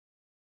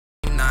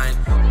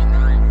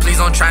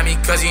don't try me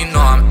cause you know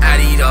I'm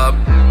added up.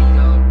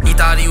 He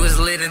thought he was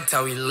lit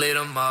until we lit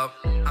him up.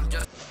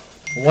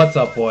 What's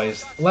up,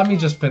 boys? Let me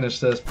just finish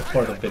this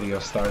before the video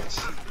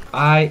starts.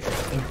 I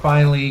am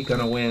finally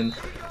gonna win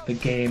the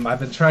game. I've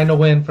been trying to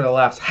win for the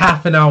last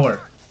half an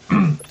hour.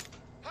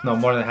 No,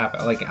 more than half,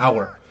 like an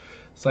hour.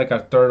 It's like our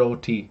third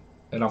OT.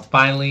 And I'm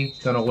finally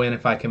gonna win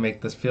if I can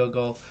make this field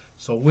goal.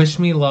 So wish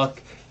me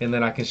luck, and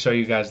then I can show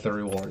you guys the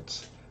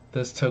rewards.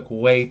 This took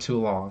way too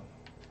long.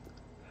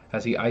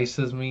 As he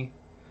ices me,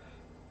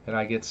 and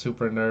I get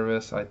super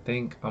nervous. I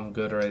think I'm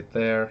good right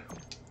there.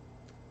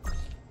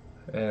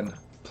 And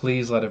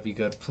please let it be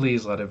good.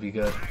 Please let it be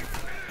good.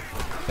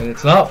 And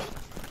it's up.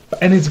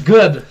 And it's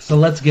good. So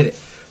let's get it.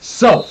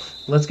 So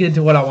let's get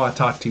into what I want to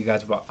talk to you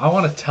guys about. I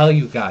want to tell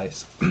you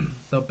guys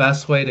the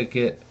best way to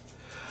get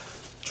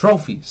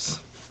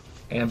trophies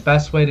and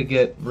best way to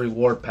get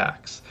reward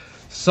packs.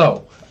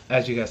 So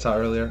as you guys saw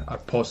earlier, I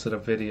posted a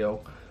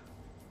video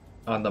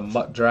on the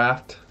MUT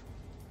draft,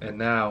 and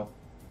now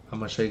I'm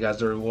going to show you guys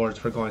the rewards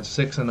for going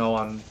 6-0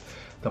 on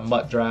the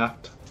MUT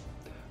draft.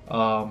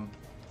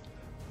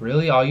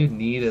 Really all you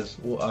need is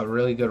a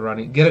really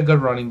good get a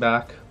good running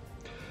back,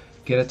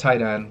 get a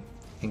tight end,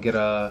 and get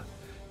a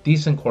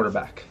decent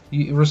quarterback.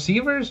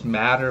 Receivers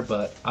matter,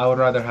 but I would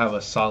rather have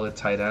a solid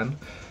tight end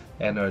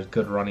and a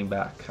good running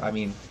back. I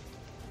mean,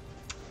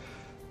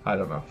 I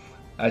don't know.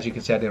 As you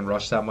can see, I didn't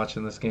rush that much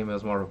in this game. It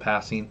was more of a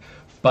passing.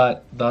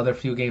 But the other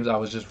few games, I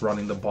was just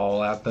running the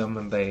ball at them,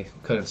 and they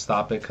couldn't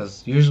stop it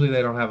because usually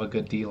they don't have a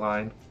good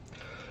D-line.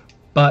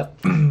 But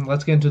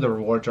let's get into the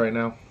rewards right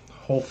now.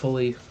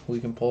 Hopefully,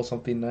 we can pull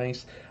something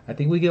nice. I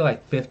think we get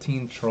like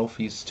 15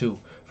 trophies, too,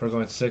 for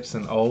going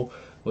 6-0,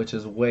 which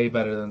is way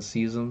better than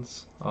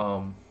seasons.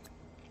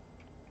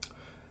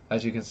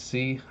 As you can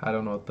see, I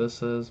don't know what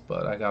this is,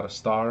 but I got a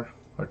star,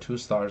 or 2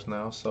 stars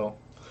now, so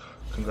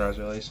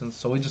congratulations.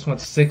 So we just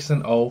went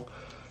 6-0.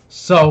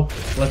 So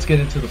let's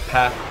get into the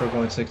pack for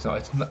going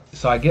 6-0.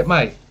 So I get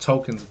my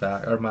tokens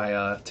back, or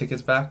my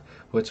tickets back,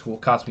 which will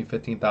cost me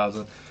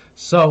 15,000.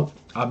 So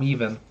I'm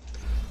even,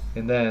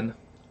 and then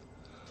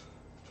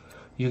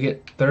you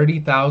get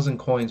 30,000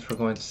 coins for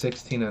going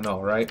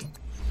 16-0, right?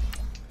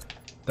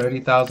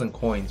 30,000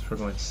 coins for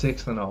going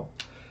 6-0,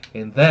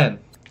 and then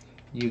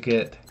you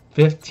get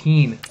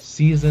 15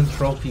 season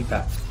trophy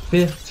packs.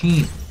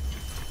 15.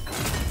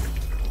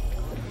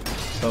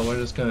 So we're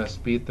just gonna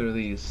speed through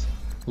these.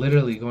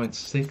 Literally going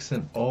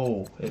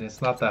 6-0, and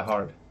it's not that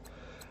hard.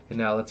 And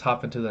now let's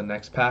hop into the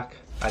next pack.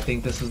 I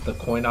think this is the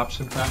coin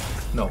option pack.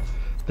 No,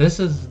 this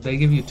is, they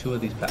give you 2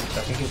 of these packs.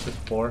 I think it's just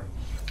 4,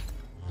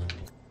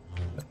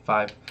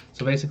 5.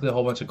 So basically a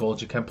whole bunch of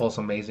golds. You can pull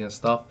some amazing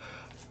stuff,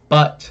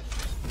 but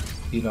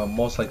you know,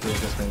 most likely we're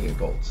just gonna get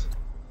golds.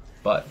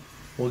 But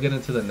we'll get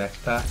into the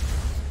next pack.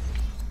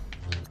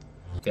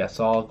 Yeah,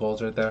 so all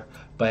golds right there.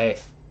 But hey,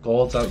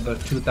 golds are the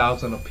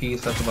 2,000 a piece.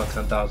 That's about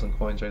 10,000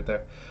 coins right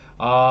there.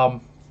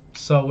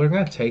 So we're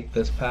gonna take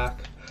this pack.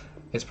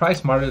 It's probably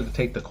smarter to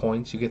take the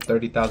coins. You get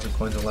 30,000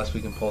 coins unless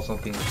we can pull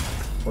something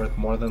worth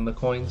more than the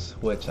coins,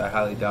 which I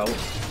highly doubt,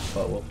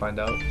 but we'll find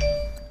out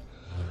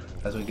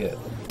as we get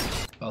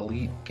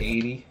Elite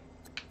 80,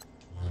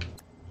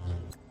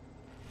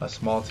 a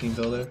small team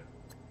builder,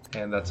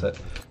 and that's it.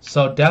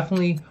 So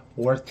definitely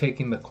worth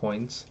taking the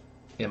coins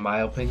in my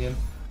opinion.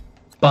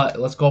 But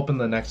let's go open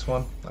the next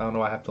one. I don't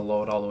know, I have to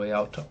load all the way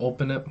out to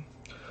open it,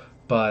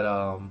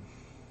 but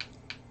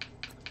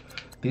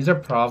these are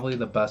probably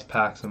the best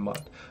packs in MUT.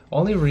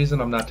 Only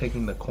reason I'm not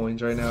taking the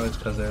coins right now is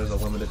because there's a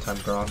limited time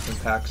Bronson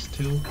packs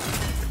too,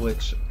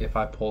 which if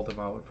I pulled them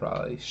I would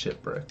probably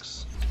shit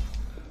bricks.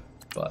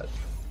 But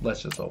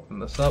let's just open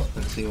this up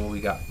and see what we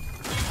got.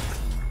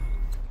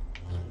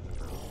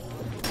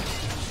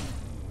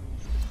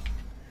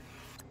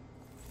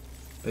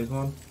 Big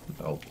one?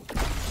 Nope.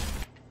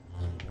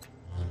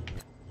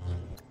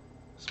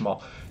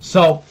 Small.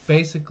 So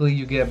basically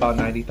you get about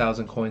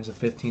 90,000 coins and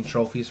 15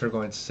 trophies for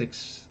going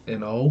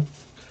 6-0,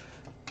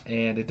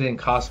 and it didn't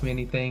cost me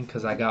anything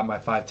because I got my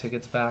 5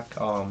 tickets back.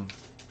 Now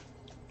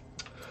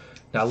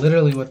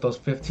literally with those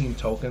 15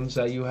 tokens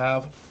that you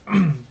have,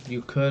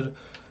 you could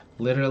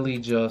literally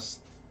just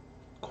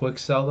quick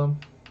sell them.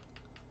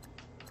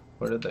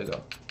 Where did they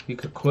go? You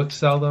could quick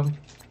sell them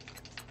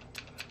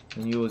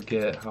and you would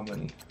get how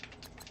many?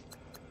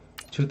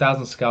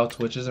 2,000 scouts,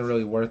 which isn't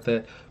really worth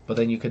it, but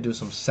then you could do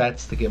some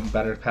sets to get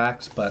better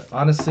packs. But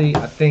honestly,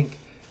 I think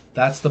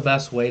that's the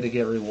best way to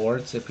get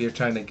rewards if you're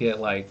trying to get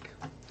like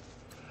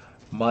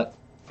MUT,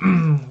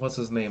 what's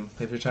his name,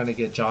 if you're trying to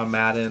get John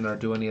Madden or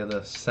do any of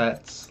the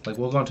sets. Like,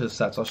 we'll go into the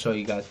sets, I'll show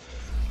you guys.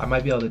 I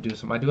might be able to do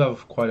some. I do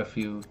have quite a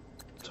few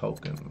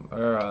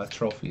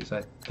trophies,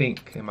 I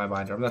think, in my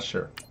mind. I'm not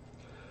sure,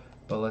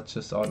 but let's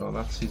just, oh no,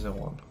 not season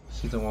 1.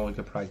 Season 1 we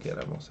could probably get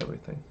almost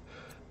everything,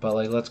 but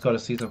like let's go to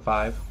season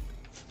 5.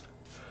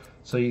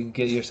 So you can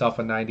get yourself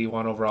a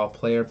 91 overall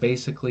player,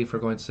 basically for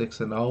going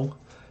 6-0,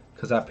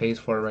 because that pays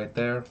for it right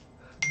there.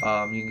 You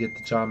can get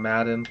the John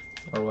Madden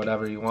or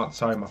whatever you want.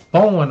 Sorry, my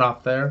phone went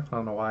off there. I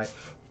don't know why.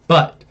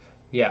 But,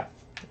 yeah.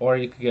 Or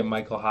you could get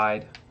Michael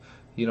Hyde.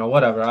 you know,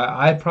 whatever.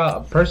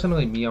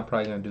 Personally, I'm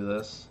probably gonna do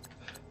this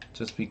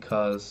just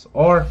because,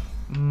 or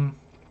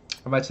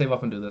I might save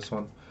up and do this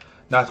one.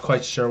 Not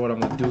quite sure what I'm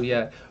gonna do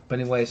yet, but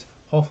anyways,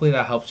 hopefully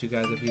that helps you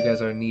guys if you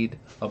guys are in need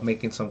of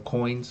making some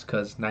coins,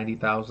 because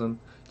 90,000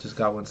 just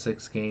got won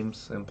 6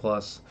 games, and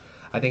plus,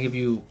 I think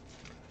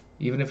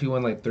even if you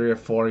win like 3 or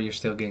 4, you're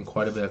still getting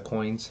quite a bit of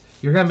coins.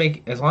 You're gonna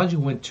make, as long as you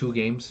win 2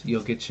 games,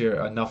 you'll get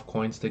your enough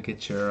coins to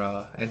get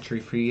your entry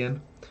fee in.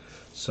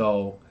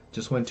 So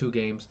just win 2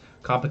 games.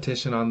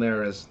 Competition on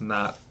there is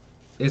not,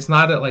 it's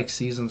not at like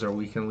seasons or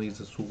weekend leagues.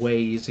 It's way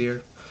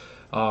easier.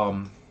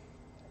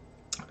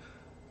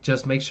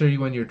 Just make sure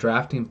when you're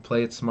drafting,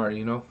 play it smart,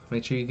 you know.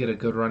 Make sure you get a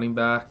good running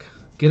back.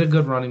 Get a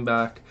good running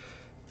back.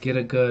 Get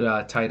a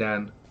good tight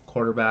end,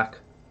 quarterback,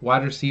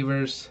 wide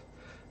receivers.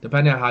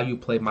 Depending on how you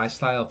play, my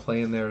style of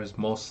playing there is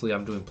mostly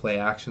I'm doing play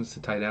actions to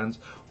tight ends,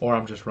 or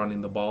I'm just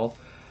running the ball.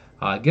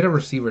 Get a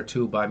receiver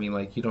too, but I mean,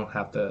 like, you don't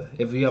have to.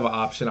 If you have an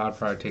option, I'd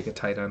probably take a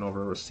tight end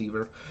over a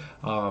receiver.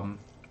 And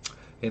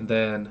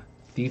then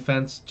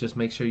defense, just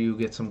make sure you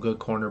get some good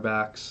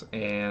cornerbacks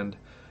and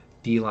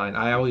D-line.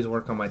 I always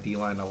work on my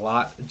D-line a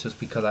lot just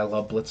because I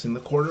love blitzing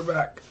the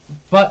quarterback.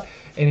 But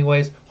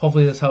anyways,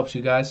 hopefully this helps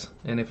you guys.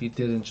 And if you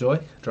did enjoy,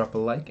 drop a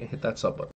like and hit that sub button.